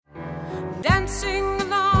dancing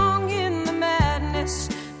along in the madness.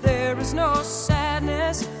 There is no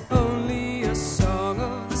sadness, only a song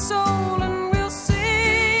of the soul, and we'll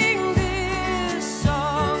sing this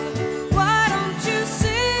song. Why don't you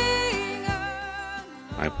sing?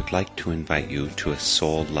 I would like to invite you to a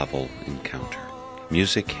soul-level encounter.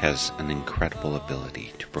 Music has an incredible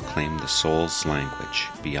ability to proclaim the soul's language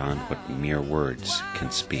beyond what mere words can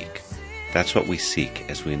speak. That's what we seek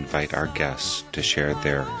as we invite our guests to share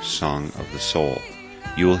their song of the soul.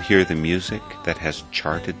 You will hear the music that has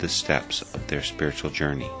charted the steps of their spiritual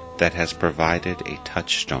journey, that has provided a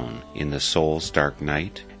touchstone in the soul's dark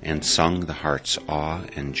night and sung the heart's awe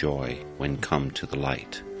and joy when come to the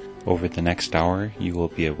light. Over the next hour, you will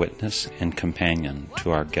be a witness and companion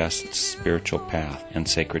to our guests' spiritual path and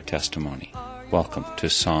sacred testimony. Welcome to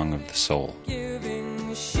Song of the Soul.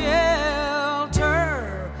 Giving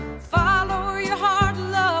shelter, follow your heart,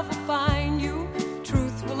 love will find you,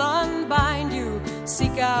 truth will unbind you,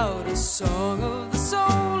 seek out a song of the soul,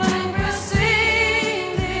 and we'll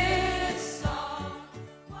sing this song.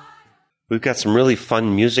 We've got some really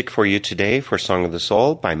fun music for you today for Song of the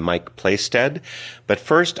Soul by Mike Plaisted. But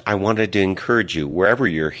first, I wanted to encourage you, wherever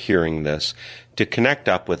you're hearing this, to connect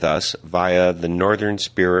up with us via the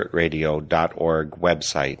northernspiritradio.org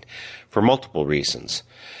website for multiple reasons.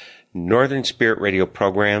 Northern Spirit Radio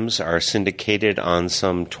programs are syndicated on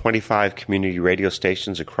some 25 community radio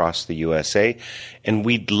stations across the USA, and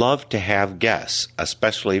we'd love to have guests,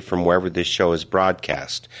 especially from wherever this show is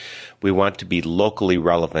broadcast. We want to be locally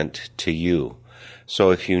relevant to you.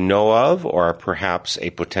 So if you know of or perhaps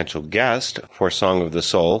a potential guest for Song of the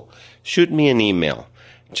Soul, shoot me an email.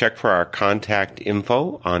 Check for our contact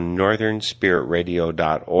info on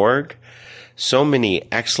northernspiritradio.org. So many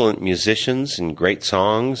excellent musicians and great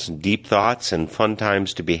songs, deep thoughts, and fun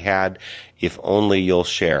times to be had if only you'll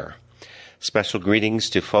share. Special greetings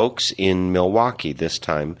to folks in Milwaukee this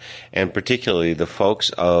time, and particularly the folks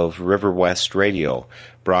of River West Radio,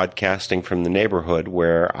 broadcasting from the neighborhood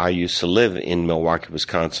where I used to live in Milwaukee,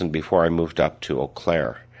 Wisconsin before I moved up to Eau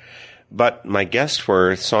Claire. But my guest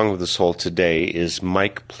for Song of the Soul today is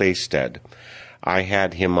Mike Plaisted. I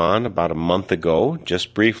had him on about a month ago,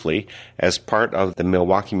 just briefly, as part of the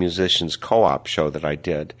Milwaukee Musicians Co-op show that I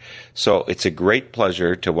did. So it's a great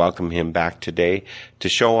pleasure to welcome him back today to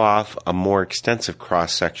show off a more extensive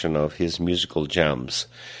cross-section of his musical gems.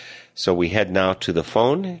 So we head now to the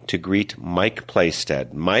phone to greet Mike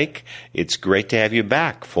Plaisted. Mike, it's great to have you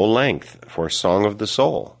back, full length, for Song of the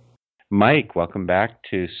Soul. Mike, welcome back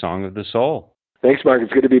to Song of the Soul. Thanks, Mark.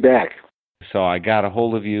 It's good to be back. So I got a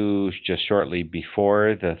hold of you just shortly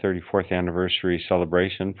before the 34th anniversary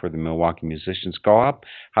celebration for the Milwaukee Musicians Co-op.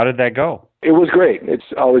 How did that go? It was great.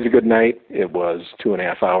 It's always a good night. It was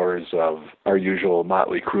 2.5 hours of our usual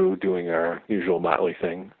motley crew doing our usual motley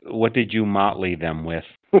thing. What did you motley them with?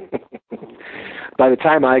 By the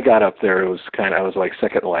time I got up there, I was like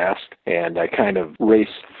second last, and I kind of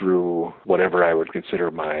raced through whatever I would consider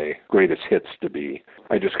my greatest hits to be.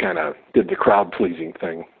 I just kind of did the crowd-pleasing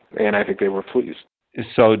thing, and I think they were pleased.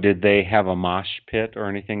 So did they have a mosh pit or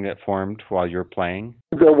anything that formed while you were playing?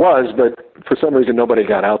 There was, but for some reason nobody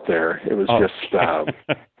got out there. It was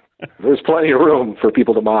there was plenty of room for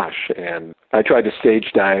people to mosh, and I tried to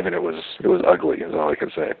stage dive, and it was ugly, is all I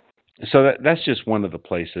can say. So that's just one of the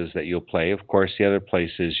places that you'll play. Of course, the other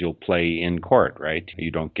places you'll play in court, right? You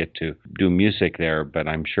don't get to do music there, but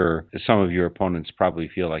I'm sure some of your opponents probably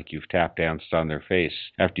feel like you've tap danced on their face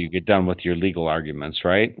after you get done with your legal arguments,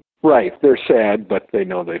 right? Right. They're sad, but they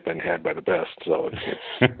know they've been had by the best, so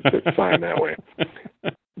it's fine that way.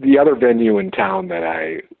 The other venue in town that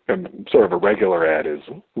I am sort of a regular at is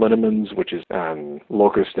Linneman's, which is on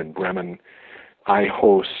Locust and Bremen. I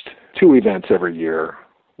host 2 events every year.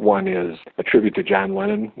 One is a tribute to John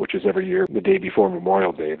Lennon, which is every year the day before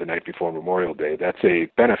Memorial Day, the night before Memorial Day. That's a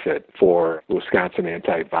benefit for the Wisconsin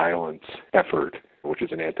anti-violence effort, which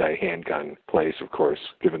is an anti-handgun place, of course,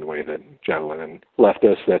 given the way that John Lennon left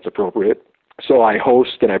us. That's appropriate. So I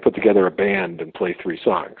host and I put together a band and play 3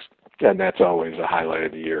 songs, and that's always a highlight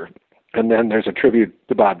of the year. And then there's a tribute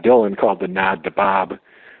to Bob Dylan called the Nod to Bob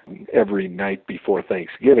every night before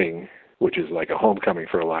Thanksgiving, which is like a homecoming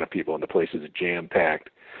for a lot of people, and the place is jam-packed.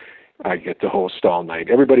 I get to host all night.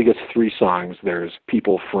 Everybody gets 3 songs. There's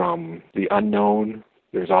people from the unknown.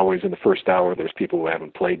 There's always in the first hour, there's people who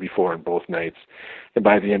haven't played before in both nights. And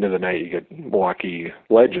by the end of the night, you get Milwaukee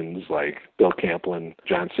legends like Bill Camplin,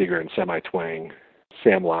 John Seeger and Semi-Twang.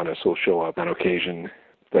 Sam Lannis will show up on occasion.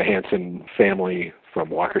 The Hanson family from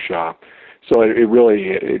Waukesha. So it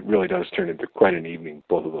really does turn into quite an evening,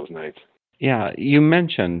 both of those nights. Yeah, you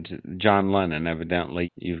mentioned John Lennon. Evidently,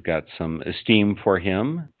 you've got some esteem for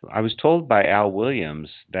him. I was told by Al Williams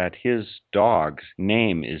that his dog's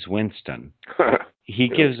name is Winston. He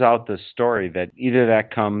gives out the story that either that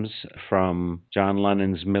comes from John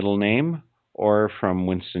Lennon's middle name or from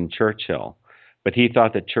Winston Churchill. But he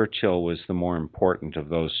thought that Churchill was the more important of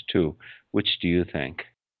those two. Which do you think?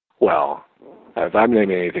 Well, if I'm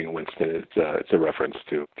naming anything Winston, it's a reference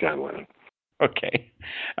to John Lennon. Okay.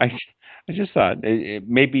 I just thought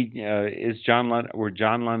maybe were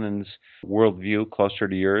John Lennon's worldview closer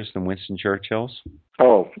to yours than Winston Churchill's?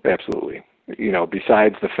 Oh, absolutely.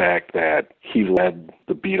 Besides the fact that he led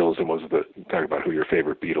the Beatles and talk about who your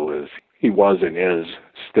favorite Beatle is, he was and is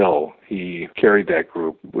still. He carried that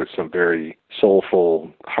group with some very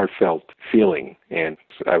soulful, heartfelt feeling, and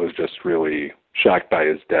I was just really shocked by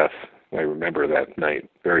his death. I remember that night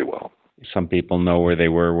very well. Some people know where they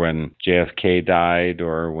were when JFK died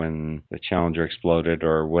or when the Challenger exploded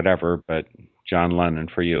or whatever, but John Lennon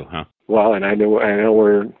for you, huh? Well, and I know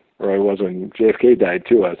where I was when JFK died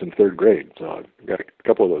too. I was in third grade, so I've got a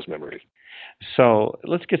couple of those memories. So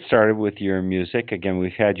let's get started with your music. Again,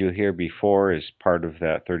 we've had you here before as part of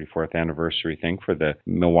that 34th anniversary thing for the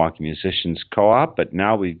Milwaukee Musicians Co-op, but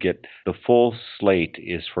now we get the full slate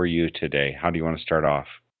is for you today. How do you want to start off?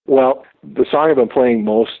 Well, the song I've been playing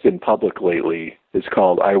most in public lately is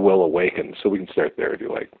called I Will Awaken, so we can start there if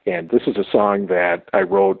you like. And this is a song that I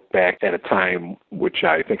wrote back at a time which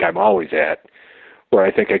I think I'm always at, where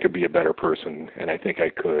I think I could be a better person, and I think I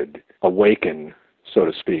could awaken, so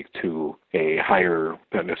to speak, to a higher,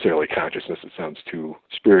 not necessarily consciousness, it sounds too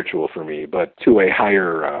spiritual for me, but to a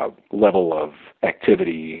higher level of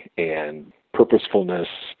activity and purposefulness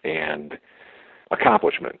and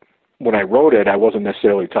accomplishment. When I wrote it, I wasn't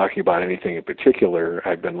necessarily talking about anything in particular.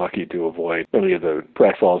 I've been lucky to avoid any of the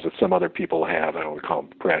pratfalls that some other people have. I don't want to call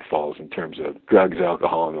them pratfalls in terms of drugs,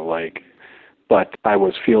 alcohol, and the like. But I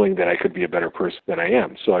was feeling that I could be a better person than I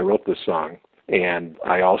am. So I wrote this song. And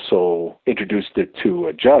I also introduced it to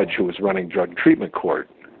a judge who was running drug treatment court,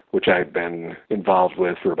 which I've been involved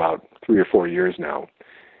with for about 3 or 4 years now.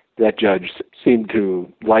 That judge seemed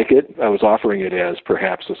to like it. I was offering it as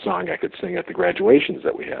perhaps a song I could sing at the graduations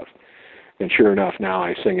that we have. And sure enough, now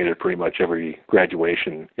I sing it at pretty much every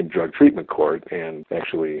graduation in drug treatment court. And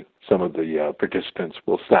actually, some of the participants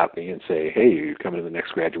will stop me and say, hey, you're coming to the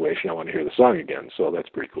next graduation. I want to hear the song again. So that's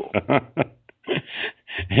pretty cool.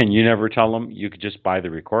 And you never tell them you could just buy the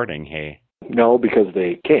recording, hey? No, because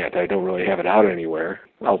they can't. I don't really have it out anywhere.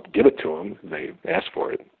 I'll give it to them if they ask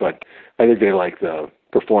for it. But I think they like the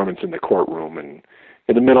performance in the courtroom. And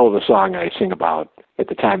in the middle of the song, I sing about, at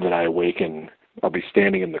the time that I awaken, I'll be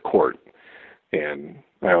standing in the court. And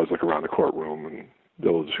I always look around the courtroom, and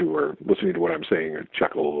those who are listening to what I'm saying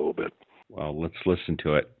chuckle a little bit. Well, let's listen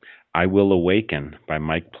to it. I Will Awaken by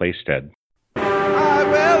Mike Playstead. I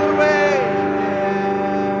will awaken.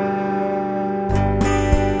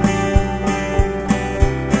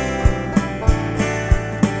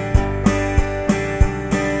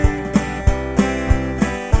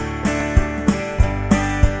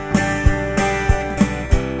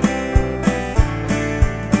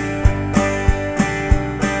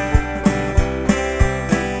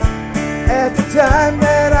 At the time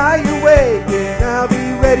that I awaken, I'll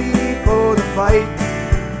be ready for the fight,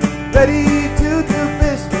 ready to do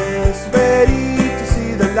business, ready to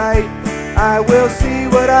see the light. I will see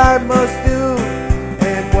what I must do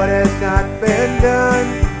and what has not been done.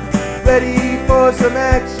 Ready for some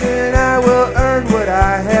action, I will earn what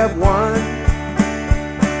I have won.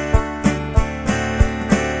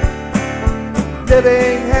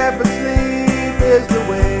 Living half asleep is the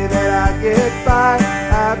way that I get by.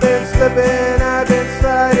 I've been slipping, I've been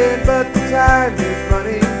sliding, but the time is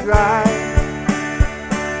running dry.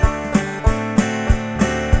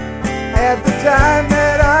 At the time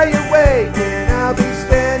that I awaken, I'll be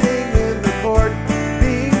standing in the court,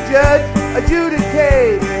 being judged,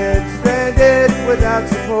 adjudicated, stranded without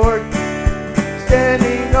support,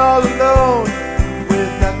 standing all alone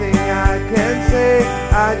with nothing I can say.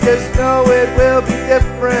 I just know it will be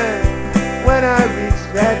different when I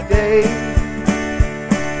reach that day.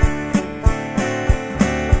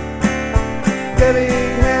 Living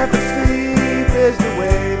half asleep is the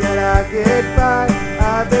way that I get by.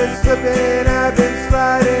 I've been slipping, I've been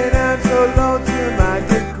sliding, I'm so lonesome I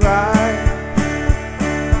could cry.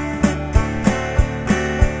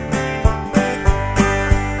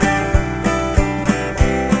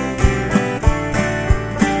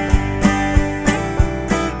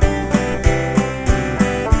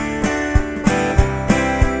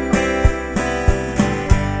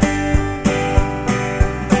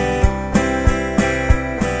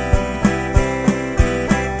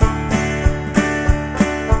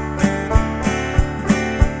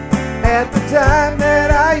 At the time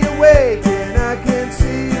that I awaken, I can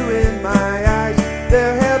see you in my eyes.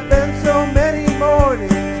 There have been so many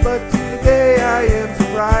mornings, but today I am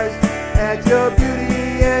surprised at your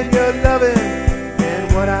beauty and your loving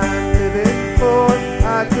and what I'm living for.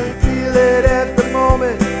 I could feel it at the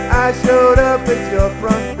moment I showed up at your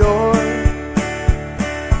front door.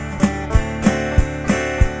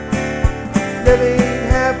 Living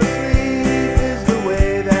half asleep is the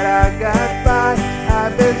way that I got by.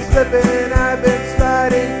 I've been slipping, I've been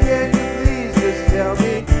sliding. Can you please just tell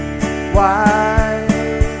me why?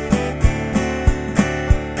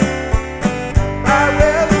 I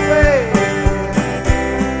wear the rain.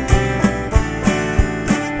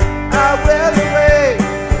 I wear the rain.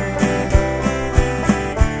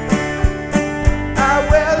 I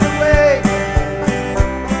wear the rain.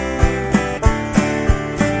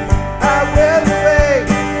 I wear the rain.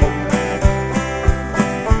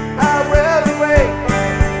 I wear the rain.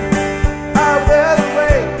 I wear the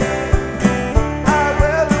rain. I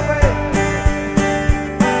wear the rain.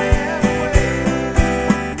 I am the rain.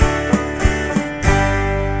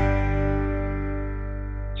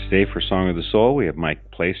 Today for Song of the Soul, we have Mike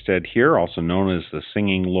Playstead here, also known as the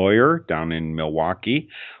Singing Lawyer down in Milwaukee,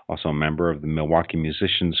 also a member of the Milwaukee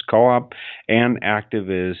Musicians Co-op, and active,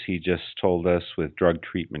 as he just told us, with Drug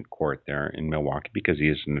Treatment Court there in Milwaukee because he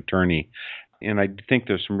is an attorney. And I think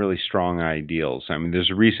there's some really strong ideals. I mean,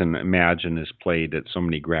 there's a reason Imagine is played at so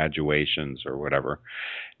many graduations or whatever.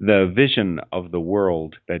 The vision of the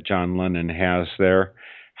world that John Lennon has there,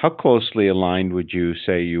 how closely aligned would you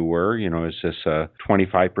say you were? You know, is this a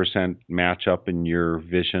 25% match up in your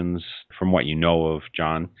visions from what you know of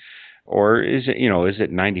John? Or is it, is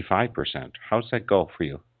it 95%? How's that go for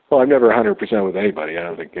you? Well, I'm never 100% with anybody. I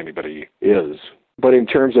don't think anybody is. But in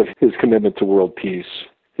terms of his commitment to world peace,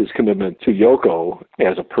 his commitment to Yoko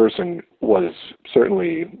as a person was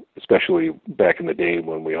certainly, especially back in the day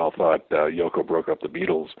when we all thought Yoko broke up the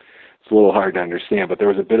Beatles, it's a little hard to understand, but there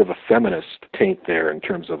was a bit of a feminist taint there in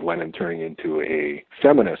terms of Lennon turning into a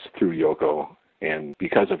feminist through Yoko, and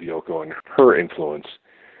because of Yoko and her influence,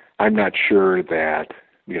 I'm not sure that,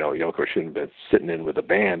 Yoko shouldn't have been sitting in with the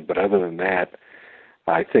band, but other than that,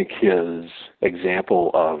 I think his example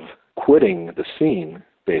of quitting the scene,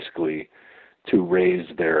 basically, to raise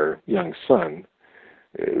their young son,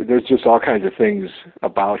 there's just all kinds of things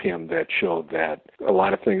about him that showed that a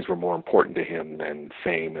lot of things were more important to him than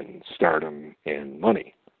fame and stardom and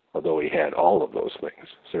money, although he had all of those things,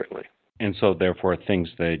 certainly. And so, therefore,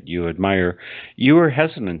 things that you admire. You were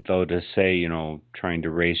hesitant, though, to say, trying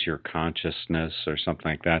to raise your consciousness or something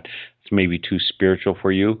like that. It's maybe too spiritual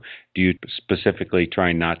for you. Do you specifically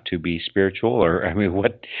try not to be spiritual? Or,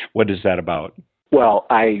 what is that about? Well,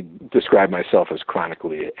 I describe myself as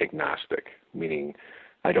chronically agnostic, meaning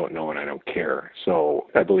I don't know and I don't care. So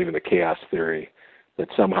I believe in the chaos theory that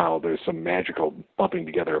somehow there's some magical bumping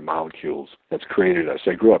together of molecules that's created us.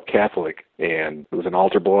 I grew up Catholic and was an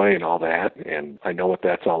altar boy and all that, and I know what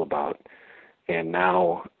that's all about. And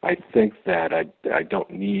now I think that I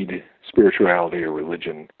don't need spirituality or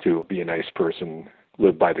religion to be a nice person,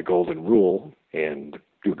 live by the golden rule, and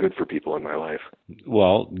do good for people in my life.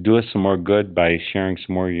 Well, do us some more good by sharing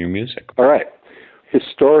some more of your music. All right.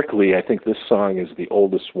 Historically, I think this song is the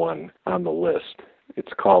oldest one on the list.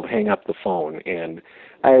 It's called Hang Up the Phone, and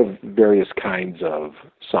I have various kinds of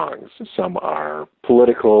songs. Some are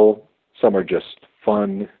political, some are just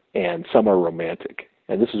fun, and some are romantic.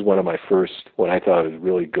 And this is one of my first, what I thought was a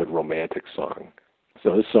really good romantic song.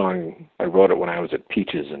 So this song, I wrote it when I was at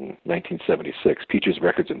Peaches in 1976, Peaches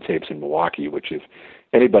Records and Tapes in Milwaukee, which if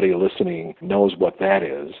anybody listening knows what that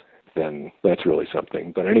is, then that's really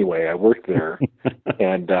something. But anyway, I worked there,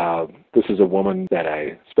 and this is a woman that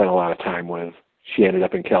I spent a lot of time with. She ended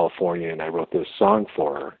up in California, and I wrote this song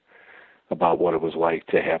for her about what it was like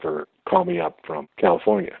to have her call me up from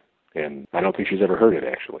California. And I don't think she's ever heard it,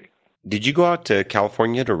 actually. Did you go out to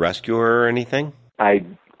California to rescue her or anything? I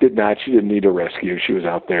did not. She didn't need a rescue. She was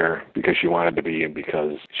out there because she wanted to be and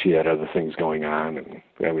because she had other things going on. And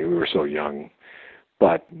we were so young.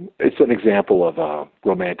 But it's an example of a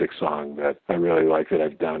romantic song that I really like that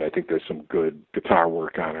I've done. I think there's some good guitar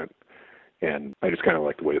work on it. And I just kind of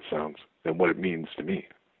like the way it sounds and what it means to me.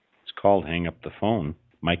 It's called Hang Up the Phone.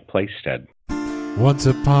 Mike Playstead. Once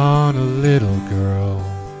upon a little girl,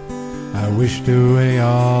 I wished away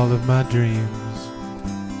all of my dreams,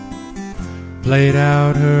 played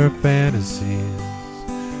out her fantasies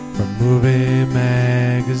from movie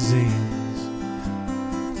magazines.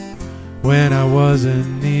 When I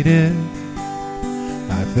wasn't needed,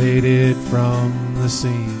 I faded from the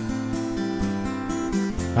scene.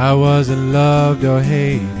 I wasn't loved or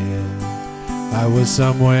hated I was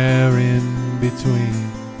somewhere in between.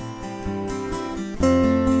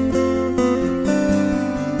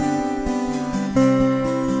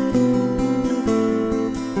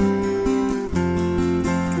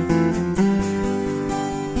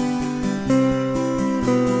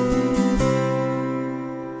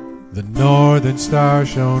 The northern star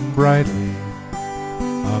shone brightly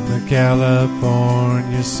on the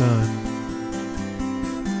California sun.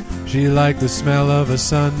 She liked the smell of a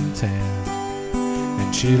suntan,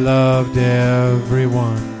 and she loved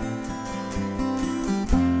everyone.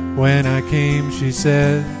 When I came, she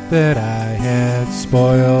said that I had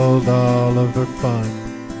spoiled all of her fun.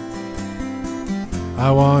 I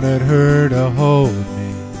wanted her to hold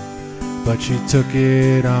me, but she took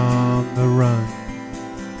it on the run.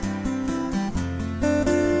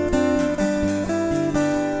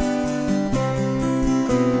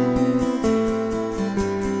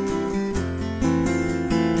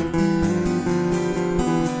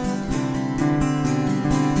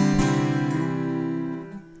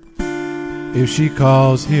 If she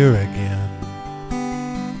calls here again,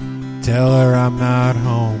 tell her I'm not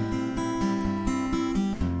home.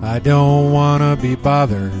 I don't wanna be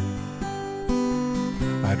bothered,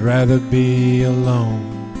 I'd rather be alone.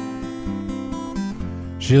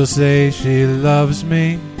 She'll say she loves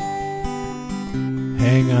me,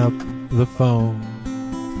 hang up the phone.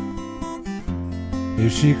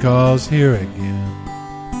 If she calls here again,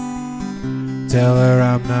 tell her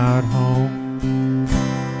I'm not home.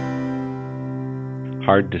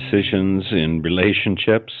 Hard decisions in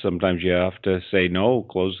relationships. Sometimes you have to say no,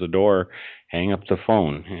 close the door, hang up the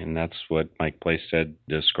phone. And that's what Mike Plaisted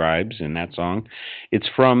describes in that song. It's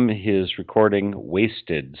from his recording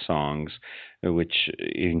Wasted Songs, which,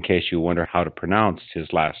 in case you wonder how to pronounce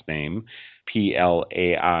his last name, Plaisted,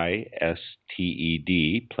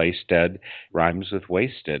 Plaisted, rhymes with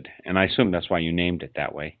wasted. And I assume that's why you named it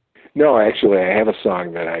that way. No, actually, I have a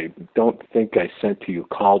song that I don't think I sent to you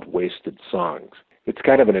called Wasted Songs. It's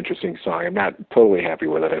kind of an interesting song. I'm not totally happy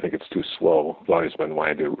with it. I think it's too slow. I've always been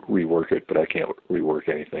wanting to rework it, but I can't rework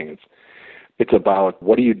anything. It's about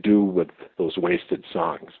what do you do with those wasted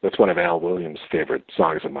songs. That's one of Al Williams' favorite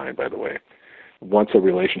songs of mine, by the way. Once a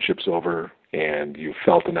relationship's over and you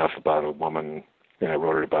felt enough about a woman, and I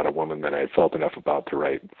wrote it about a woman that I felt enough about to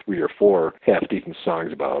write 3 or 4 half-decent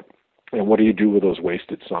songs about, and what do you do with those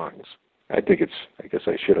wasted songs? I guess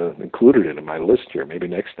I should have included it in my list here, maybe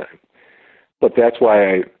next time. But that's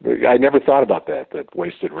why I never thought about that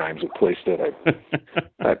wasted rhymes with Plaisted.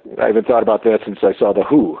 I haven't thought about that since I saw The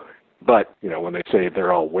Who. But, when they say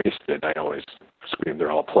they're all wasted, I always scream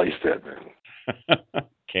they're all Plaisted.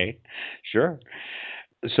 Okay, sure.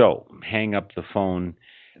 So, hang up the phone.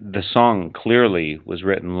 The song clearly was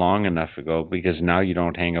written long enough ago because now you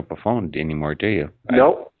don't hang up a phone anymore, do you?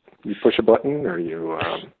 No. You push a button or you...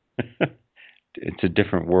 It's a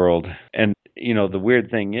different world. And, the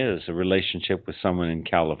weird thing is a relationship with someone in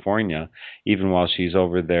California, even while she's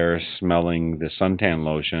over there smelling the suntan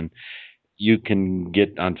lotion, you can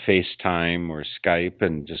get on FaceTime or Skype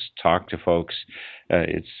and just talk to folks.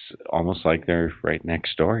 It's almost like they're right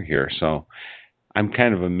next door here. So I'm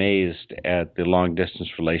kind of amazed at the long-distance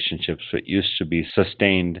relationships that used to be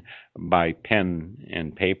sustained by pen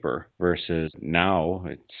and paper versus now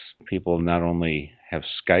it's people not only have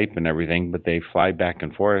Skype and everything, but they fly back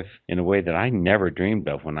and forth in a way that I never dreamed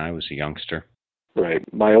of when I was a youngster. Right.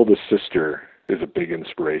 My oldest sister is a big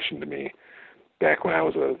inspiration to me. Back when I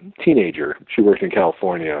was a teenager, she worked in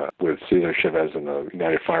California with Cesar Chavez and the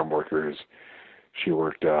United Farm Workers. She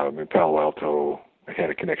worked in Palo Alto. I had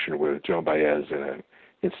a connection with Joan Baez and an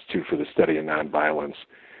Institute for the Study of Nonviolence.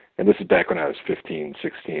 And this is back when I was 15,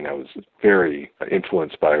 16. I was very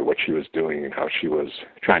influenced by what she was doing and how she was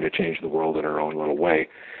trying to change the world in her own little way.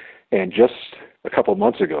 And just a couple of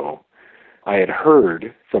months ago, I had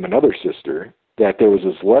heard from another sister that there was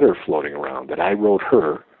this letter floating around that I wrote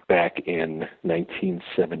her back in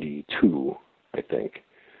 1972, I think,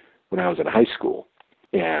 when I was in high school.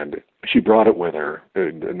 And she brought it with her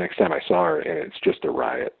the next time I saw her, and it's just a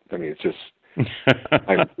riot. I mean, it's just...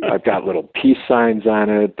 I've got little peace signs on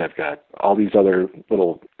it. I've got all these other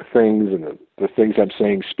little things, and the things I'm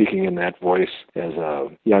saying, speaking in that voice as a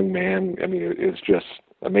young man. I mean, it's just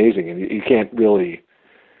amazing. And you can't really,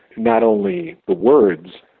 not only the words,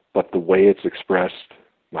 but the way it's expressed,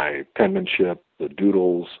 my penmanship, the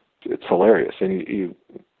doodles, it's hilarious. And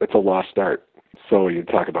it's a lost art. So you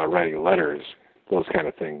talk about writing letters, those kind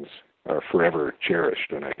of things are forever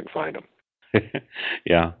cherished when I can find them.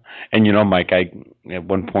 Yeah. And Mike, at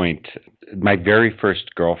one point, my very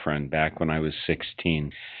first girlfriend back when I was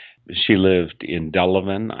 16, she lived in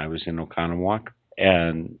Delavan. I was in Oconomowoc.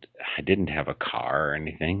 And I didn't have a car or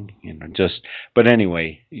anything, but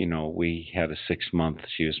anyway, we had a 6-month,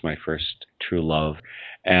 she was my first true love.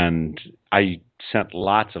 And I sent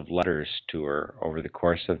lots of letters to her over the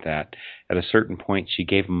course of that. At a certain point, she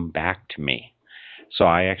gave them back to me. So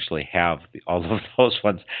I actually have all of those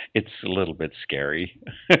ones. It's a little bit scary.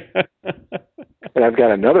 And I've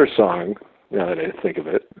got another song, now that I think of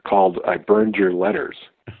it, called I Burned Your Letters.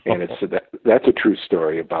 And that's a true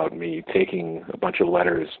story about me taking a bunch of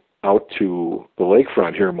letters out to the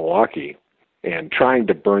lakefront here in Milwaukee and trying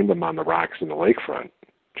to burn them on the rocks in the lakefront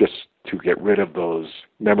just to get rid of those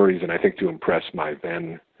memories, and I think to impress my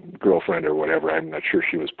then girlfriend or whatever. I'm not sure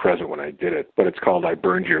she was present when I did it, but it's called I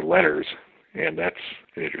Burned Your Letters, and that's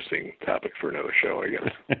an interesting topic for another show, I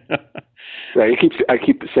guess. I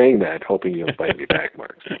keep saying that, hoping you'll invite me back,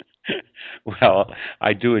 Mark. Well,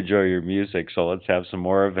 I do enjoy your music, so let's have some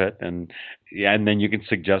more of it, and then you can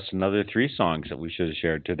suggest another 3 songs that we should have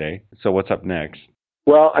shared today. So what's up next?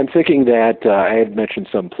 Well, I'm thinking that I had mentioned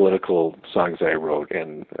some political songs I wrote,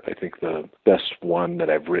 and I think the best one that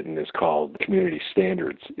I've written is called Community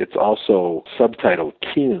Standards. It's also subtitled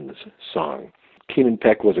Keenan's Song. Keenan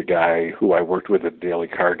Peck was a guy who I worked with at Daily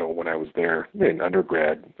Cardinal when I was there in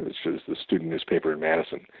undergrad. This was the student newspaper in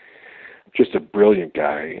Madison. Just a brilliant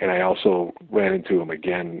guy, and I also ran into him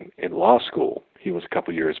again in law school. He was a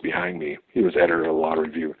couple years behind me. He was editor of the Law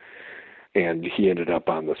Review, and he ended up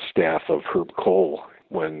on the staff of Herb Kohl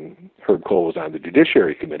when Herb Kohl was on the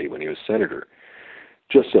Judiciary Committee when he was senator.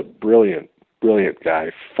 Just a brilliant, brilliant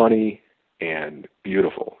guy, funny and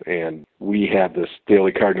beautiful. And we had this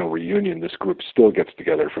Daily Cardinal reunion. This group still gets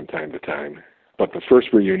together from time to time. But the first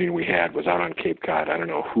reunion we had was out on Cape Cod. I don't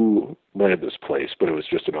know who rented this place, but it was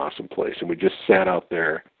just an awesome place. And we just sat out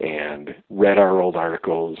there and read our old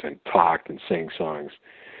articles and talked and sang songs.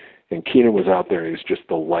 And Keenan was out there. He was just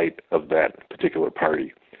the light of that particular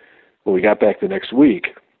party. When we got back the next week,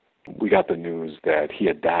 we got the news that he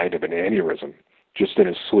had died of an aneurysm just in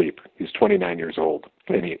his sleep. He's 29 years old,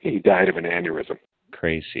 and he died of an aneurysm.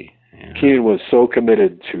 Crazy. Yeah. Keenan was so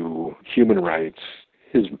committed to human rights.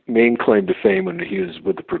 His main claim to fame when he was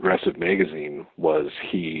with the Progressive magazine was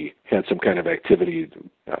he had some kind of activity.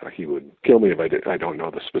 He would kill me if I don't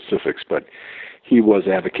know the specifics, but he was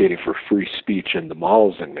advocating for free speech in the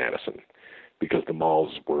malls in Madison because the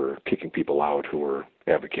malls were kicking people out who were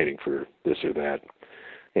advocating for this or that.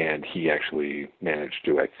 And he actually managed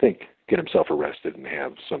to, I think, get himself arrested and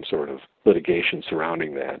have some sort of litigation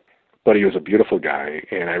surrounding that. But he was a beautiful guy,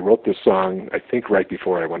 and I wrote this song, I think, right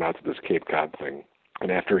before I went out to this Cape Cod thing.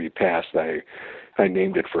 And after he passed, I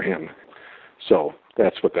named it for him. So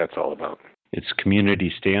that's what that's all about. It's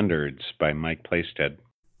Community Standards by Mike Plaisted.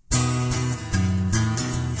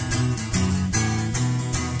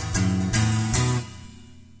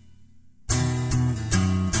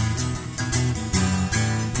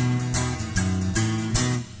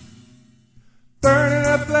 Burning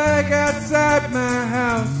a flag outside my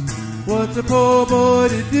house, what's a poor boy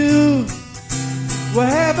to do? We're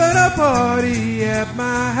having a party at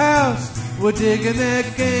my house, we're digging that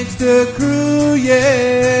gangster crew,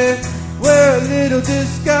 yeah. We're a little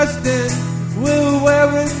disgusting, we're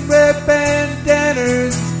wearing red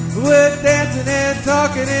bandanas, we're dancing and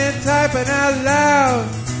talking and typing out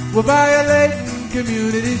loud, we're violating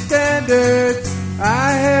community standards.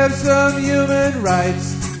 I have some human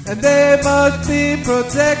rights, and they must be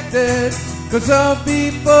protected, 'cause some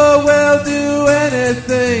people will do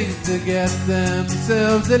anything to get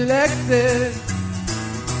themselves elected.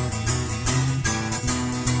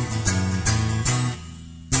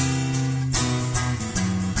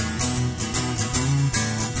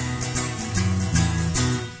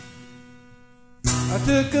 I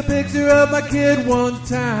took a picture of my kid one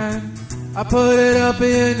time, I put it up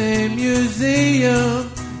in a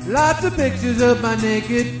museum. Lots of pictures of my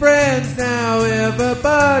naked friends, now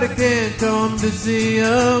everybody can come to see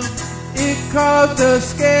them. It caused a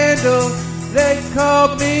scandal, they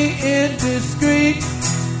called me indiscreet.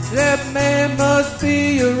 That man must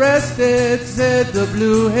be arrested, said the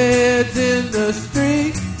blue heads in the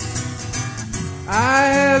street. I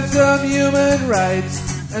have some human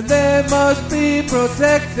rights, and they must be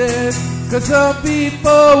protected, 'cause some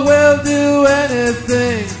people will do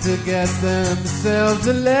anything to get themselves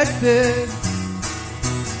elected.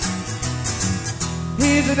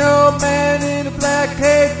 He's an old man in a black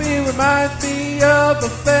cape, he reminds me of a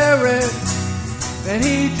ferret. And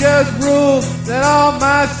he just rules that all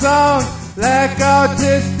my songs lack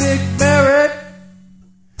artistic merit.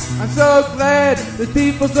 I'm so glad there's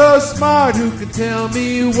people so smart who can tell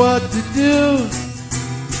me what to do.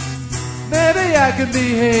 Maybe I can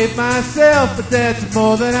behave myself, but that's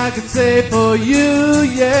more than I can say for you,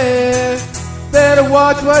 yeah. Better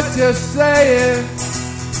watch what you're saying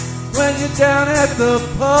when you're down at the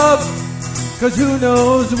pub, 'cause who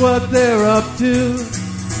knows what they're up to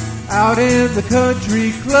out in the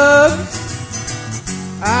country clubs.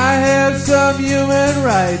 I have some human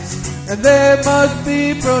rights, and they must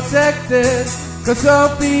be protected, 'cause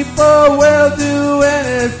some people will do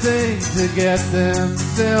anything to get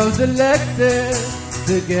themselves elected,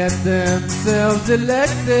 to get themselves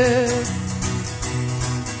elected.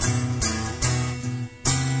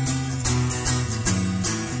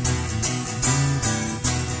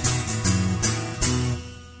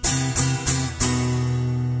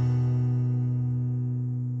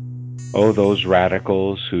 Oh, those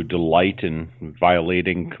radicals who delight in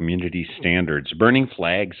violating community standards, burning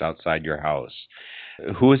flags outside your house.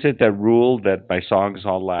 Who is it that ruled that my songs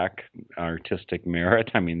all lack artistic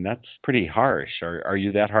merit? I mean, that's pretty harsh. Are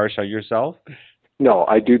you that harsh on yourself? No,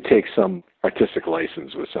 I do take some artistic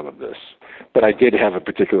license with some of this, but I did have a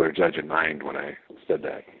particular judge in mind when I said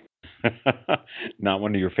that. Not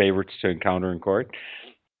one of your favorites to encounter in court?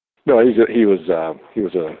 No, he was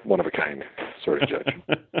a one of a kind sort of judge.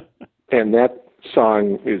 And that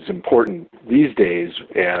song is important these days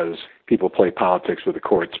as people play politics with the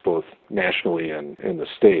courts, both nationally and in the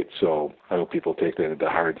state. So I hope people take that to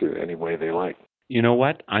heart any way they like. You know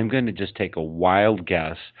what? I'm going to just take a wild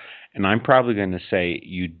guess, and I'm probably going to say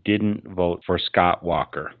you didn't vote for Scott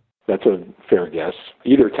Walker. That's a fair guess.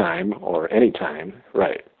 Either time or any time,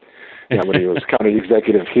 right. Not when he was county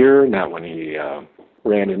executive here, not when he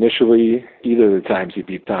ran initially. Either of the times he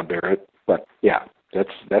beat Tom Barrett. But yeah,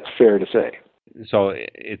 that's fair to say. So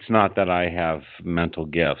it's not that I have mental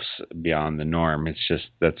gifts beyond the norm. It's just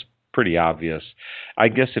that's pretty obvious. I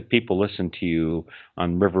guess if people listen to you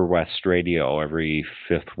on River West Radio every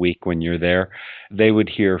fifth week when you're there, they would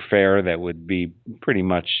hear fare that would be pretty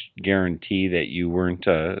much guarantee that you weren't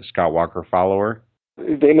a Scott Walker follower.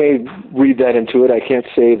 They may read that into it. I can't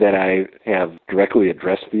say that I have directly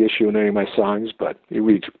addressed the issue in any of my songs, but you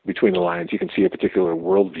read between the lines, you can see a particular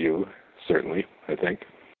worldview, certainly, I think.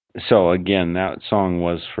 So again, that song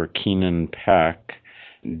was for Keenan Peck,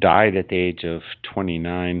 died at the age of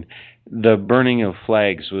 29. The burning of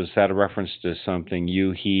flags, was that a reference to something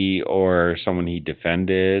he, or someone he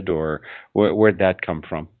defended, or where'd that come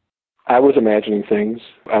from? I was imagining things.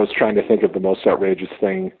 I was trying to think of the most outrageous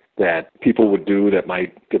thing that people would do that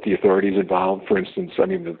might get the authorities involved. For instance, I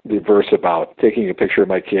mean, the verse about taking a picture of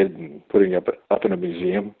my kid and putting it up in a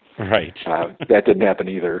museum. Right. That didn't happen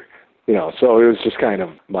either. You know, so it was just kind of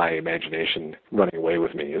my imagination running away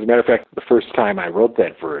with me. As a matter of fact, the first time I wrote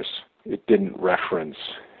that verse, it didn't reference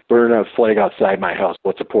burn a flag outside my house.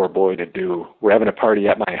 What's a poor boy to do? We're having a party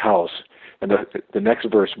at my house. And the next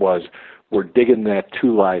verse was, we're digging that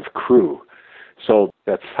 2 Live Crew. So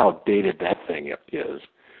that's how dated that thing is.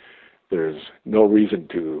 There's no reason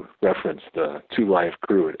to reference the 2 Live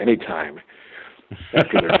Crew at any time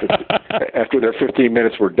after their 15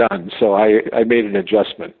 minutes were done. So I made an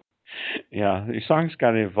adjustment. Yeah, your song's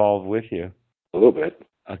got to evolve with you. A little bit.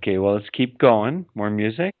 Okay, well, let's keep going. More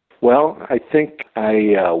music? Well, I think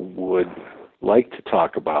I would like to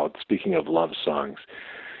talk about, speaking of love songs,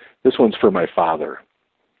 this one's for my father.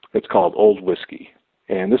 It's called Old Whiskey.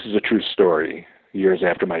 And this is a true story. Years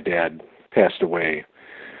after my dad passed away,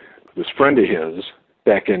 this friend of his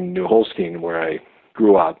back in New Holstein, where I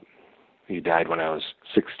grew up, he died when I was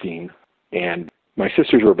 16. And my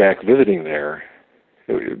sisters were back visiting there.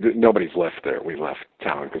 Nobody's left there. We left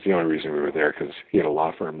town because the only reason we were there because he had a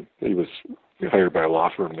law firm. He was hired by a law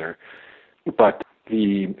firm there. But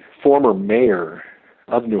the former mayor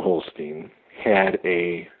of New Holstein had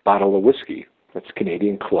a bottle of whiskey. That's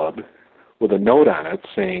Canadian Club, with a note on it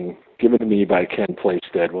saying, given to me by Ken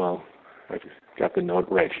Plaisted. Well, I've got the note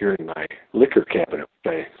right here in my liquor cabinet,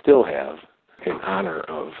 which I still have, in honor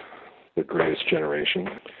of the greatest generation.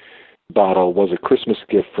 Bottle was a Christmas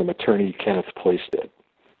gift from attorney Kenneth Plaisted,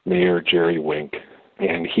 Mayor Jerry Wink,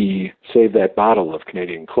 and he saved that bottle of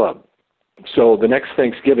Canadian Club. So the next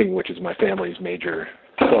Thanksgiving, which is my family's major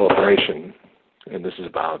celebration, and this is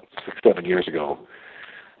about 6-7 years ago,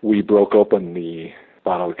 we broke open the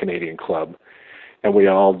bottle of Canadian Club, and we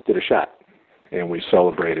all did a shot, and we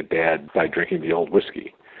celebrated Dad by drinking the Old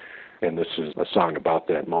Whiskey. And this is a song about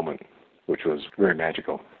that moment, which was very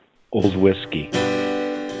magical. Old Whiskey.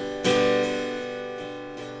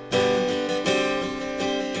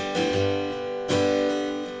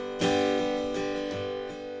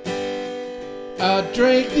 I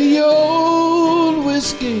drank the old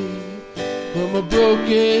whiskey from a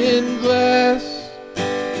broken glass.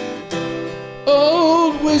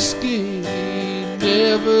 Old whiskey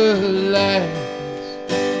never lasts.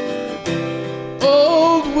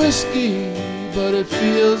 Old whiskey, but it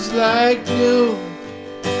feels like new.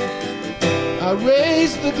 I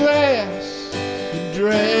raised the glass and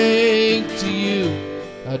drank to you.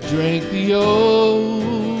 I drank the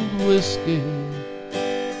old whiskey.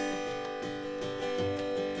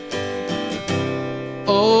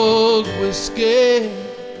 Old whiskey.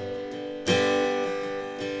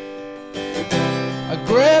 I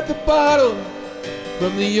grabbed the bottle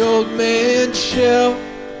from the old man's shelf.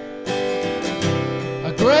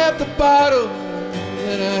 I grabbed the bottle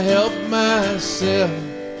and I helped myself.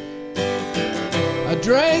 I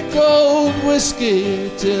drank old whiskey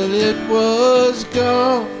till it was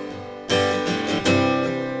gone.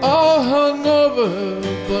 All hungover,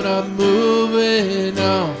 but I'm moving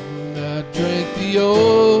on. I drank the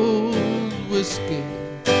old whiskey.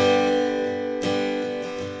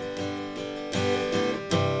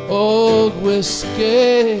 Old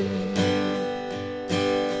whiskey.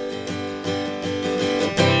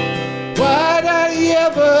 Why'd I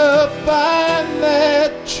ever find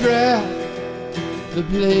that trap? The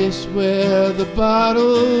place where the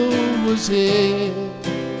bottle was hid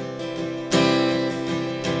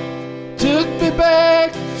took me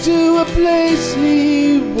back to a place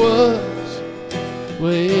he was,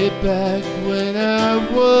 way back when I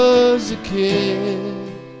was a kid.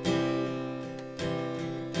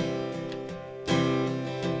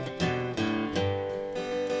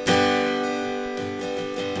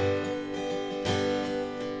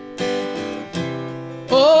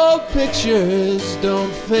 Old pictures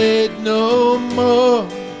don't fade no more.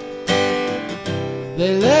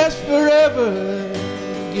 They last forever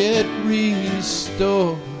and get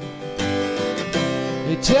restored.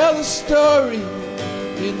 They tell a story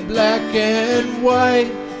in black and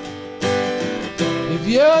white. If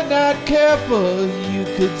you're not careful, you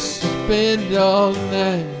could spend all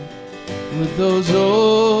night with those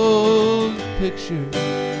old pictures.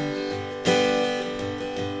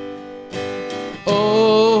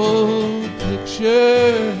 Old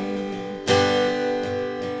picture.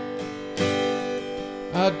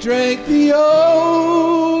 I drank the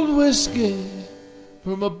old whiskey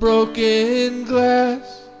from a broken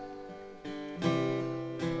glass.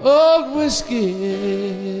 Old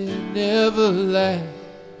whiskey never lasts.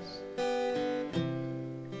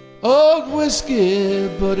 Old whiskey,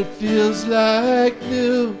 but it feels like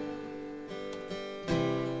new.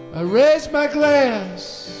 I raised my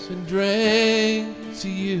glass and drank to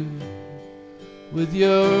you with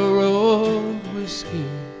your old whiskey.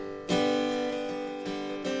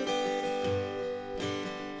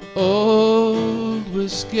 Old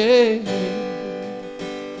whiskey.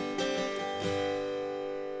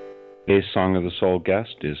 Today's Song of the Soul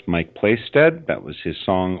guest is Mike Playstead. That was his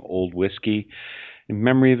song, Old Whiskey, in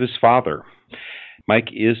memory of his father. Mike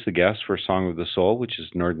is the guest for Song of the Soul, which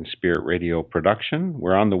is Northern Spirit Radio production.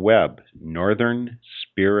 We're on the web,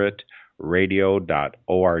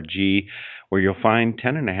 northernspiritradio.org, where you'll find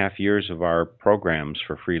 10 and a half years of our programs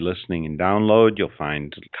for free listening and download. You'll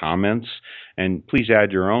find comments, and please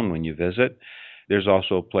add your own when you visit. There's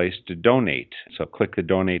also a place to donate. So click the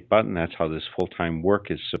donate button. That's how this full-time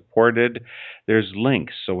work is supported. There's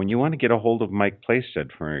links. So when you want to get a hold of Mike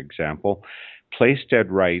Playstead, for example,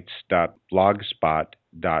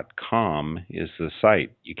 playsteadwrites.blogspot.com is the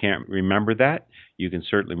site. You can't remember that? You can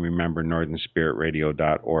certainly remember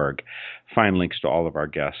northernspiritradio.org. Find links to all of our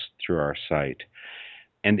guests through our site.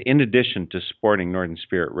 And in addition to supporting Northern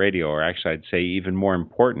Spirit Radio, or actually I'd say even more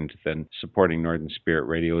important than supporting Northern Spirit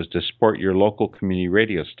Radio, is to support your local community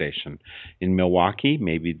radio station. In Milwaukee,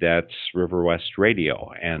 maybe that's River West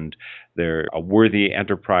Radio, and they're a worthy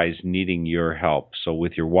enterprise needing your help. So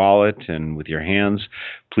with your wallet and with your hands,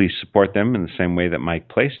 please support them in the same way that Mike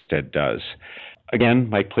Playstead does. Again,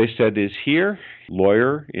 Mike Playstead is here,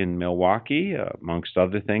 lawyer in Milwaukee, amongst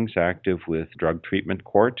other things, active with Drug Treatment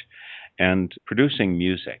Court, and producing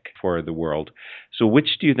music for the world. So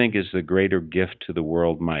which do you think is the greater gift to the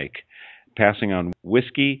world, Mike? Passing on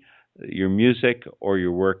whiskey, your music, or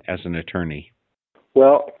your work as an attorney?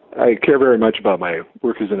 Well, I care very much about my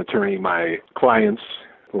work as an attorney, my clients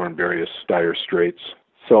who are in various dire straits.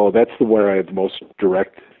 So that's where I have the most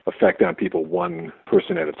direct effect on people, one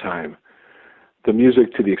person at a time. The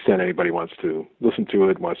music, to the extent anybody wants to listen to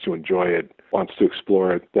it, wants to enjoy it, wants to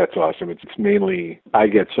explore it, that's awesome. It's mainly, I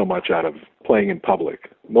get so much out of playing in public.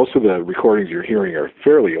 Most of the recordings you're hearing are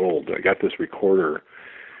fairly old. I got this recorder,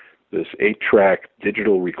 this 8-track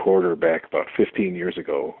digital recorder back about 15 years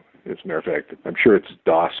ago. As a matter of fact, I'm sure it's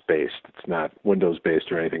DOS-based. It's not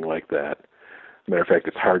Windows-based or anything like that. As a matter of fact,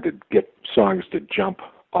 it's hard to get songs to jump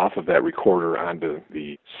off of that recorder onto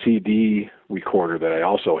the CD recorder that I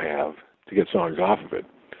also have to get songs off of it.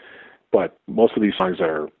 But most of these songs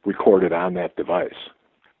are recorded on that device.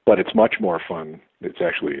 But it's much more fun. It's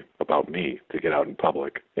actually about me to get out in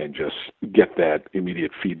public and just get that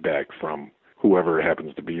immediate feedback from whoever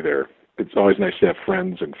happens to be there. It's always nice to have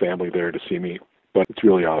friends and family there to see me, but it's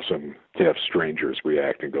really awesome to have strangers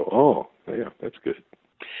react and go, oh, yeah, that's good.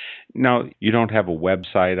 Now, you don't have a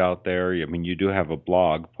website out there. I mean, you do have a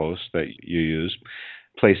blog post that you use,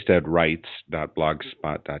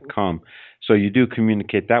 playsteadwrites.blogspot.com. So you do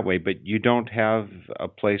communicate that way, but you don't have a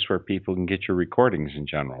place where people can get your recordings in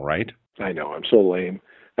general, right? I know, I'm so lame.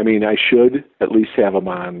 I mean, I should at least have them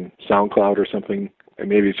on SoundCloud or something. And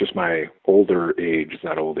maybe it's just my older age. It's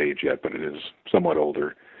not old age yet, but it is somewhat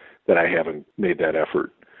older, that I haven't made that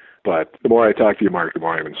effort. But the more I talk to you, Mark, the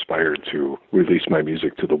more I'm inspired to release my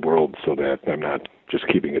music to the world so that I'm not just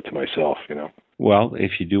keeping it to myself, you know. Well,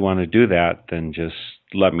 if you do want to do that, then just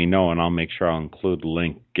let me know, and I'll make sure I'll include the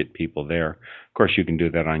link, get people there. Of course, you can do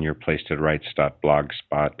that on your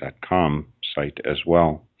playsteadwrites.blogspot.com site as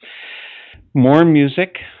well. More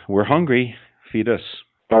music. We're hungry. Feed us.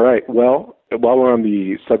 All right. Well, while we're on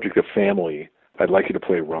the subject of family, I'd like you to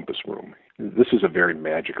play Rumpus Room. This is a very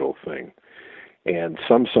magical thing. And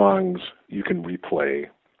some songs you can replay,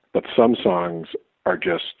 but some songs are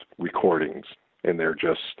just recordings, and they're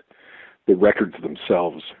just, the records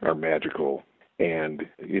themselves are magical. And,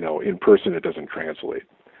 you know, in person it doesn't translate.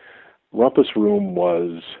 Rumpus Room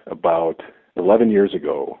was about 11 years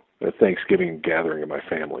ago, a Thanksgiving gathering of my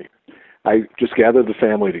family. I just gathered the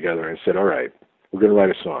family together and said, all right, we're going to write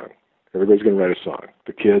a song. Everybody's going to write a song.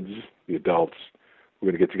 The kids, the adults, we're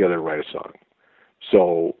going to get together and write a song.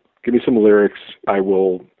 So give me some lyrics. I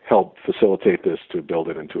will help facilitate this to build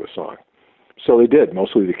it into a song. So they did,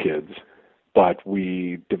 mostly the kids. But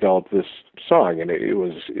we developed this song, and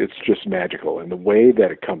it's just magical. And the way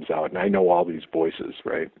that it comes out, and I know all these voices,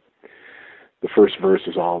 right? The first verse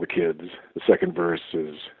is all the kids. The second verse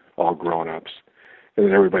is all grown-ups. And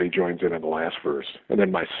then everybody joins in on the last verse. And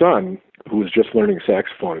then my son, who was just learning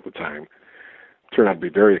saxophone at the time, turned out to be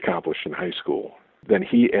very accomplished in high school. Then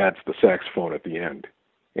he adds the saxophone at the end.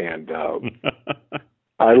 And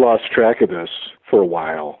I lost track of this for a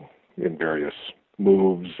while in various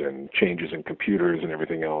moves and changes in computers and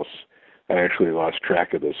everything else. I actually lost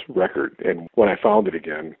track of this record. And when I found it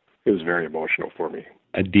again, it was very emotional for me.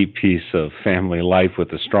 A deep piece of family life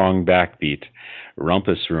with a strong backbeat.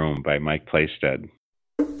 Rumpus Room by Mike Playstead.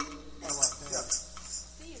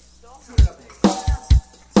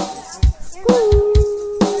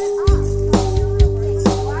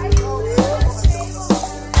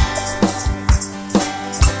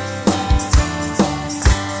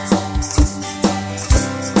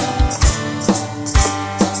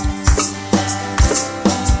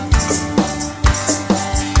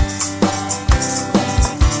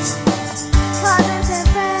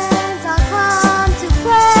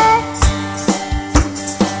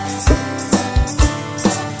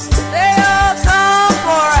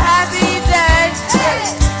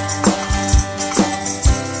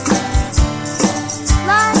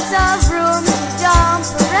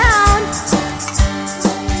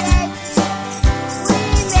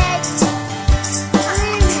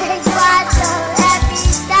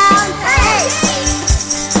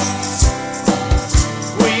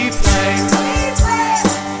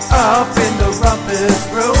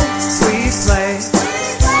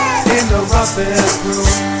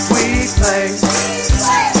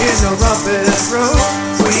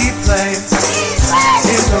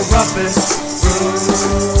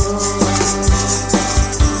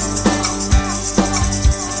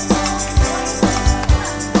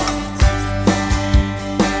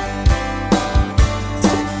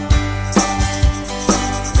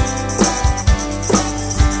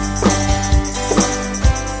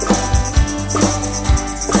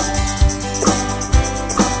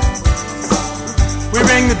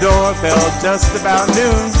 Doorbell just about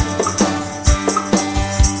noon.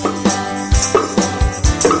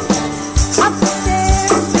 Up the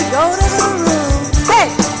stairs, we go to the room. Hey!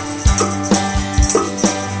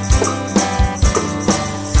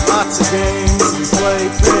 Lots of games, we play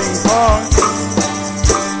ping pong.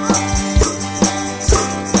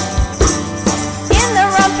 In the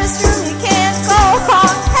rumpus room, you can't go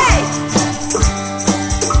wrong. Hey!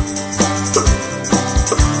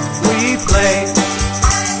 We play.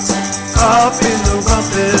 Up in the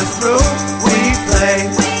rumpus room, we play.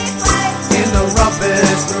 In the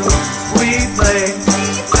rumpus room, we play.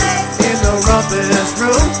 In the rumpus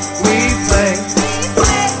room, we play.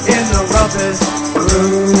 In the rumpus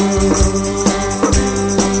room.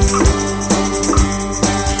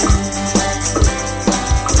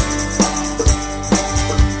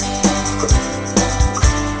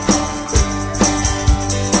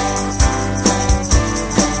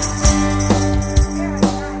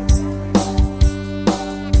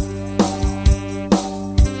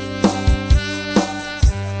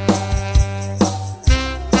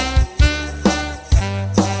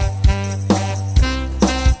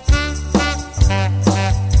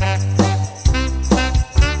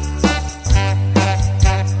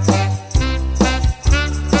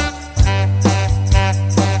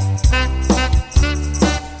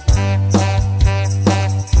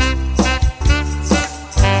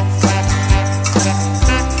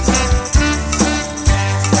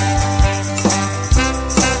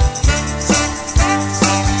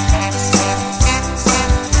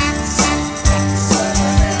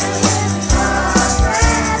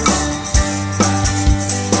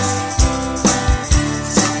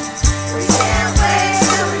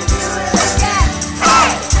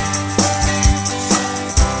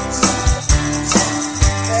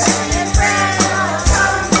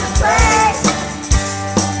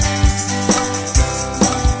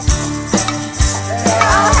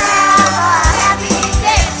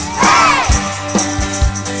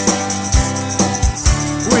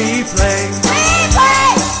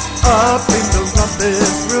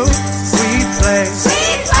 play.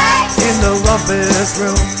 In the rumpus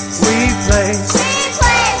room, we play.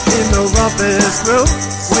 In the rumpus room,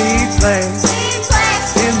 we play.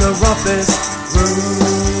 In the rumpus room.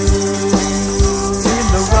 In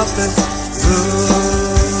the rumpus room.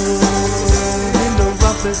 In the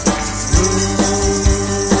rumpus room.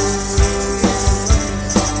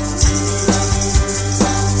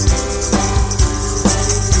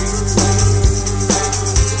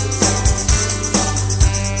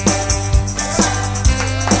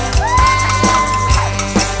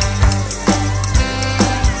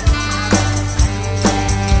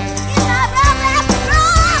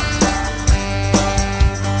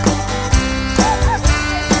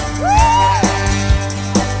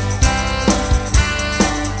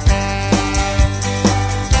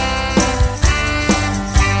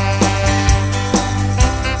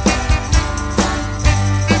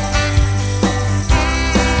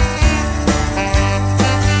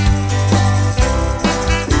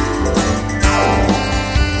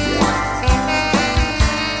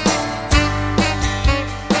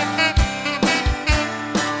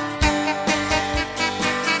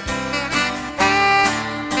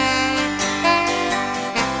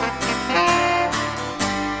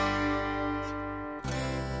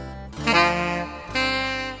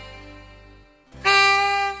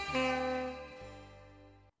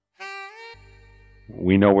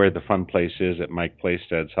 We know where the fun place is at Mike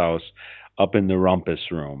Plaisted's house, up in the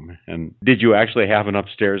rumpus room. And did you actually have an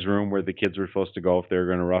upstairs room where the kids were supposed to go if they were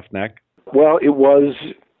going to roughneck? Well, it was,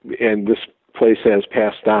 and this place has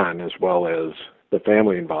passed on as well as the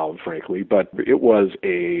family involved, frankly, but it was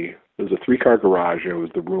a three-car garage, and it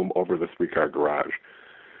was the room over the three-car garage.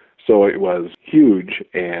 So it was huge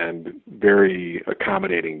and very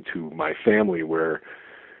accommodating to my family, where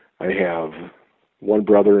I have one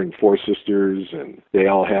brother and four sisters, and they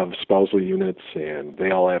all have spousal units, and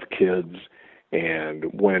they all have kids. And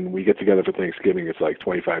when we get together for Thanksgiving, it's like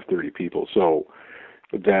 25, 30 people. So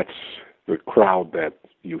that's the crowd that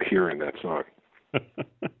you hear in that song.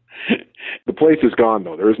 The place is gone,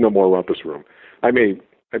 though. There is no more rumpus room. I think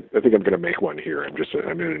I'm going to make one here.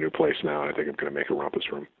 I'm in a new place now, and I think I'm going to make a rumpus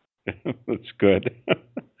room. That's good.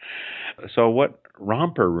 So what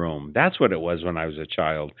romper room? That's what it was when I was a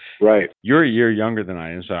child. Right. You're a year younger than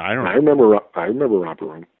I am, so I don't. I remember romper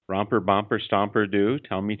room. Romper, bumper, stomper, do.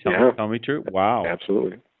 Tell me true. Wow.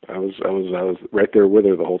 Absolutely. I was right there with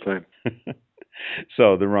her the whole time.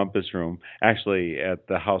 So the rumpus room, actually, at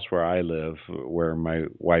the house where I live, where my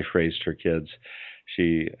wife raised her kids,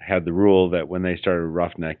 she had the rule that when they started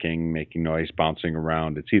roughnecking, making noise, bouncing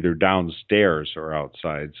around, it's either downstairs or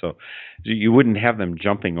outside. So you wouldn't have them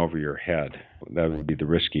jumping over your head. That would be the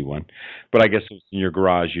risky one. But I guess in your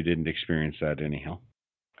garage, you didn't experience that anyhow.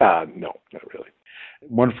 No, not really.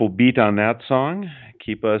 Wonderful beat on that song.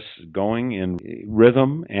 Keep us going in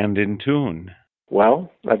rhythm and in tune.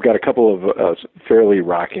 Well, I've got a couple of fairly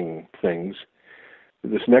rocking things.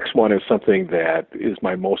 This next one is something that is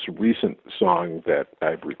my most recent song that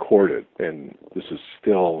I've recorded, and this is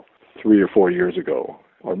still 3 or 4 years ago,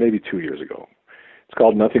 or maybe 2 years ago. It's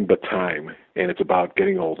called Nothing But Time, and it's about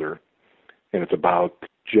getting older, and it's about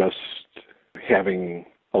just having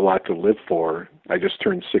a lot to live for. I just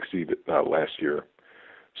turned 60 last year,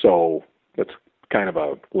 so that's kind of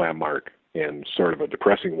a landmark and sort of a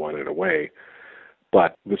depressing one in a way,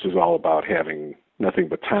 but this is all about having nothing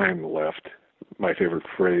but time left. My favorite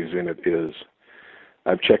phrase in it is,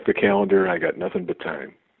 I've checked the calendar, I got nothing but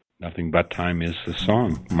time. Nothing But Time is the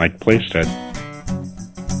song. Mike Plaisted.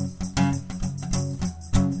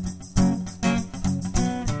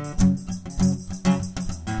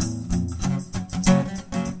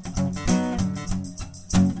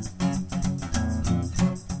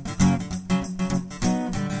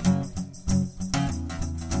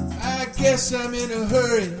 I guess I'm in a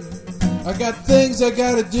hurry. I got things I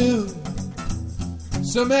gotta do.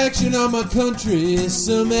 Some action on my country,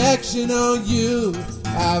 some action on you.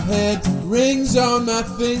 I've had rings on my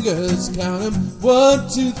fingers, count them, 1,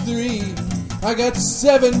 2, 3. I got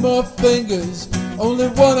 7 more fingers, only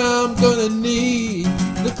one I'm gonna need.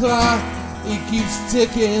 The clock, it keeps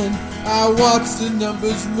ticking, I watch the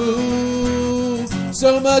numbers move.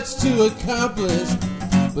 So much to accomplish,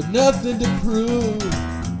 but nothing to prove.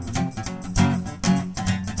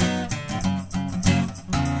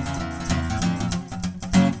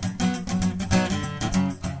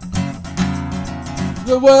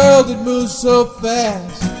 The world, it moves so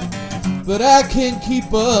fast, but I can't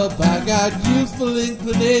keep up. I got youthful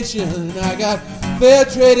inclination, I got fair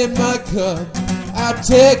trade in my cup. I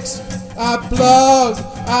text, I blog,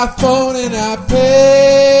 I phone and I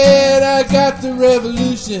pay. I got the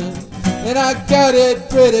revolution and I got it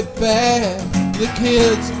pretty bad. The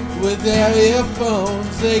kids with their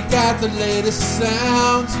earphones, they got the latest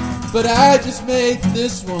sounds, but I just made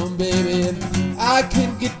this one, baby. I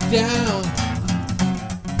can get down.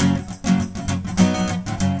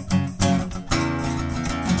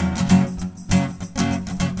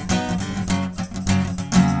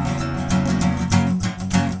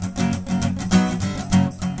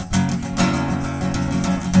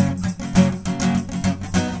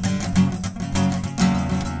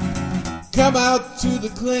 Come out to the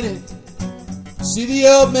clinic, see the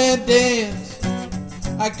old man dance.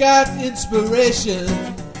 I got inspiration,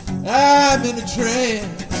 I'm in a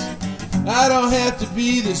trance. I don't have to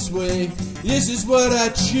be this way, this is what I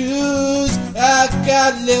choose. I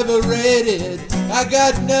got liberated, I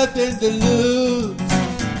got nothing to lose.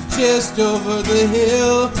 Just over the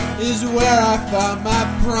hill is where I found my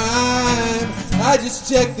prime. I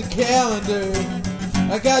just checked the calendar,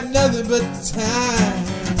 I got nothing but time.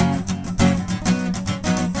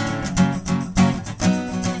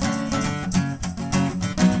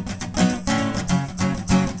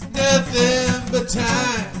 Nothing but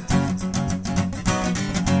time.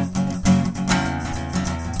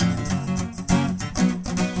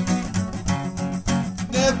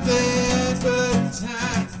 Nothing but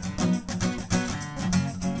time.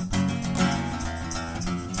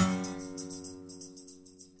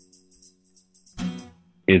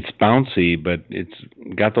 It's bouncy, but it's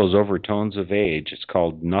got those overtones of age. It's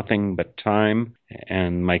called Nothing But Time,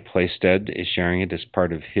 and Mike Plaisted is sharing it as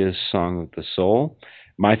part of his Song of the Soul.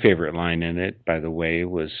 My favorite line in it, by the way,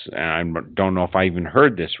 was, I don't know if I even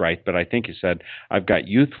heard this right, but I think he said, I've got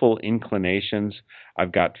youthful inclinations,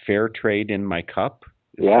 I've got fair trade in my cup.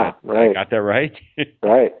 Yeah, right. Got that right?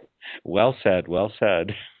 Right. Well said, well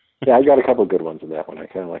said. Yeah, I got a couple of good ones in that one. I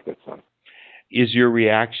kind of like that song. Is your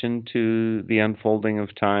reaction to the unfolding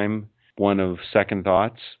of time one of second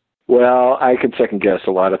thoughts? Well, I can second guess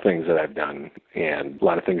a lot of things that I've done and a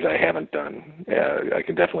lot of things I haven't done. I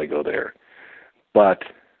can definitely go there. But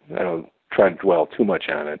I don't try to dwell too much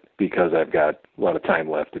on it because I've got a lot of time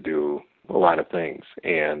left to do a lot of things.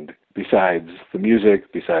 And besides the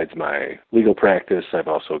music, besides my legal practice, I've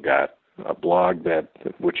also got a blog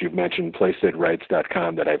which you've mentioned,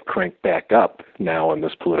 plaistedwrites.com, that I've cranked back up now in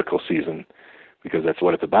this political season because that's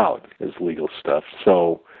what it's about, is legal stuff.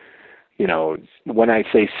 So, you know, when I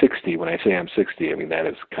say I'm 60, I mean, that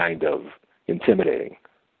is kind of intimidating.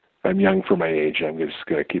 I'm young for my age. I'm just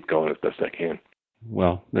going to keep going as best I can.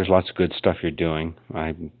 Well, there's lots of good stuff you're doing.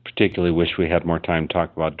 I particularly wish we had more time to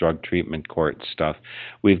talk about drug treatment court stuff.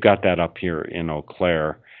 We've got that up here in Eau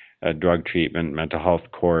Claire, drug treatment, mental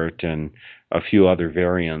health court, and a few other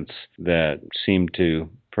variants that seem to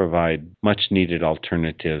provide much needed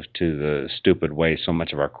alternative to the stupid way so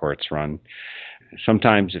much of our courts run.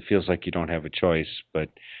 Sometimes it feels like you don't have a choice, but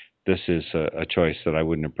this is a choice that I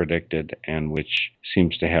wouldn't have predicted and which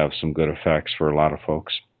seems to have some good effects for a lot of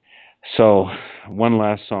folks. So, one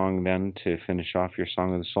last song then to finish off your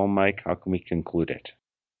Song of the Soul, Mike. How can we conclude it?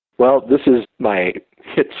 Well, this is my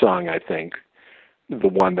hit song, I think. The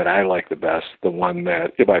one that I like the best. The one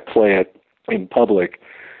that, if I play it in public,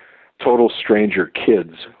 total stranger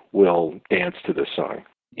kids will dance to this song.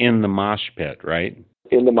 In the mosh pit, right?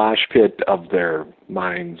 In the mosh pit of their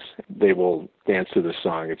minds, they will dance to this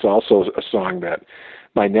song. It's also a song that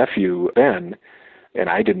my nephew, Ben, and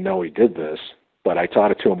I didn't know he did this, but I taught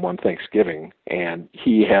it to him one Thanksgiving, and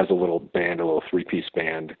he has a little band, a little three-piece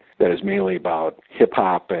band that is mainly about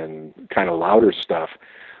hip-hop and kind of louder stuff,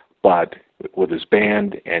 but with his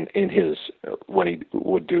band and in his, when he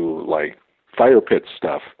would do like fire pit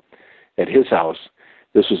stuff at his house,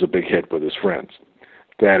 this was a big hit with his friends.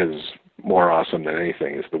 That is more awesome than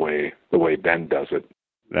anything, is the way Ben does it.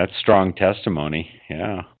 That's strong testimony,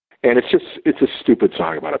 yeah. And it's a stupid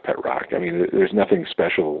song about a pet rock. I mean, there's nothing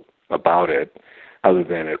special about it other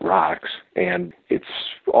than it rocks. And it's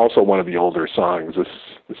also one of the older songs.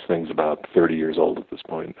 This thing's about 30 years old at this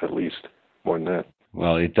point, at least, more than that.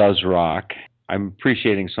 Well, it does rock. I'm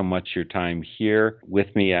appreciating so much your time here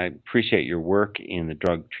with me. I appreciate your work in the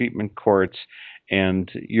drug treatment courts and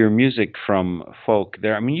your music from folk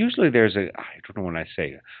there. I mean, usually there's I don't know when I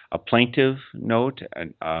say, a plaintive note,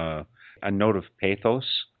 a note of pathos.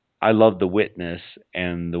 I love the witness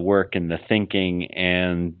and the work and the thinking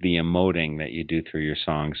and the emoting that you do through your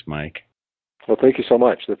songs, Mike. Well, thank you so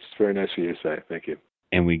much. That's very nice of you to say. Thank you.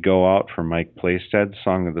 And we go out for Mike Plaisted,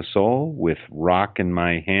 Song of the Soul, with Rock in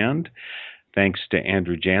My Hand. Thanks to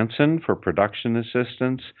Andrew Jansen for production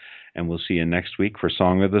assistance. And we'll see you next week for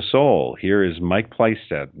Song of the Soul. Here is Mike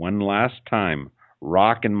Plaisted one last time.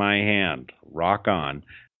 Rock in My Hand. Rock on.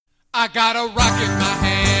 I got a rock in my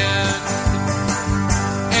hand,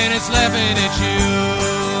 and it's laughing at you.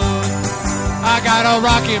 I got a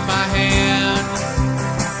rock in my hand,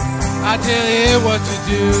 I tell you what to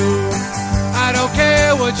do. I don't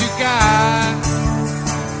care what you got,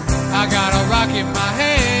 I got a rock in my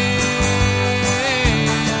hand.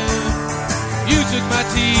 You took my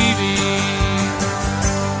TV,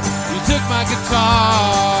 you took my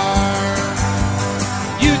guitar,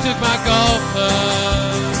 you took my golf clubs,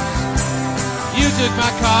 you took my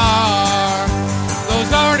car.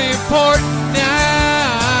 Those aren't important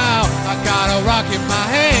now. I got a rock in my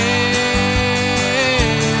hand.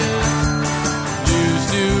 Used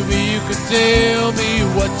to be you could tell me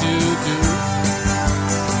what to do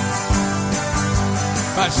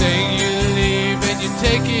by saying you leave and you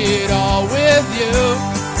take it all with you.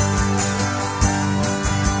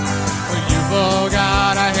 Well, you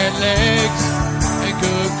forgot I had legs and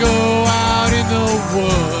could go out in the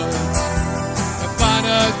woods. Find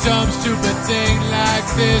a dumb, stupid thing like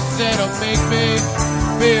this that'll make me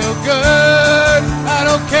feel good. I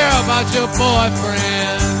don't care about your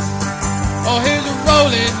boyfriend or his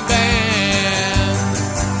rolling band.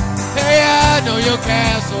 Hey, I know your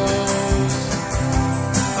castles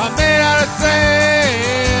are made out of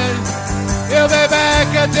sand. You'll be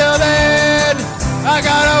back until then. I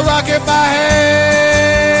got a rock in my hand.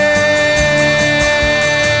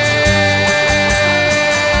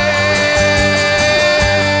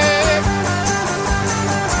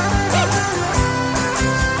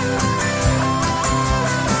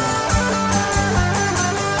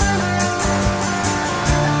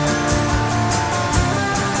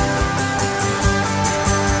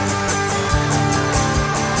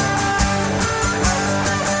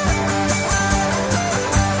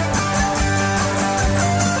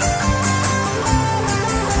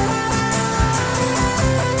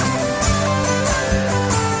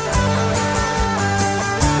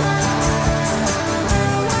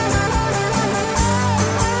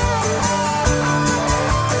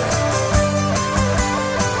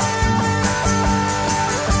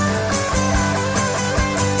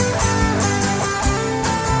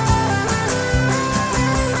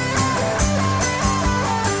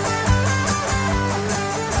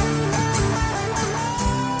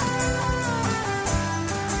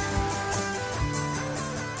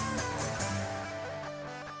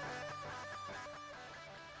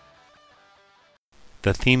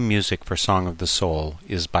 The theme music for Song of the Soul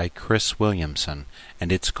is by Chris Williamson,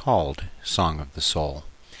 and it's called Song of the Soul.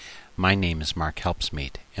 My name is Mark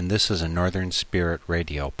Helpsmeet, and this is a Northern Spirit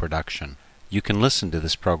Radio production. You can listen to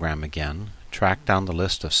this program again, track down the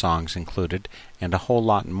list of songs included, and a whole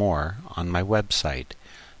lot more on my website,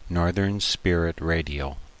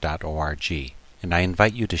 northernspiritradio.org. And I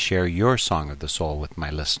invite you to share your Song of the Soul with my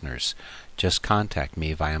listeners. Just contact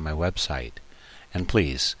me via my website. And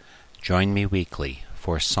please, join me weekly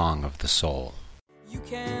for Song of the Soul. You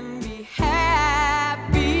can be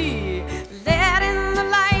happy, let in the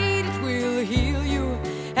light, it will heal you,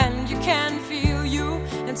 and you can feel you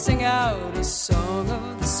and sing out a song.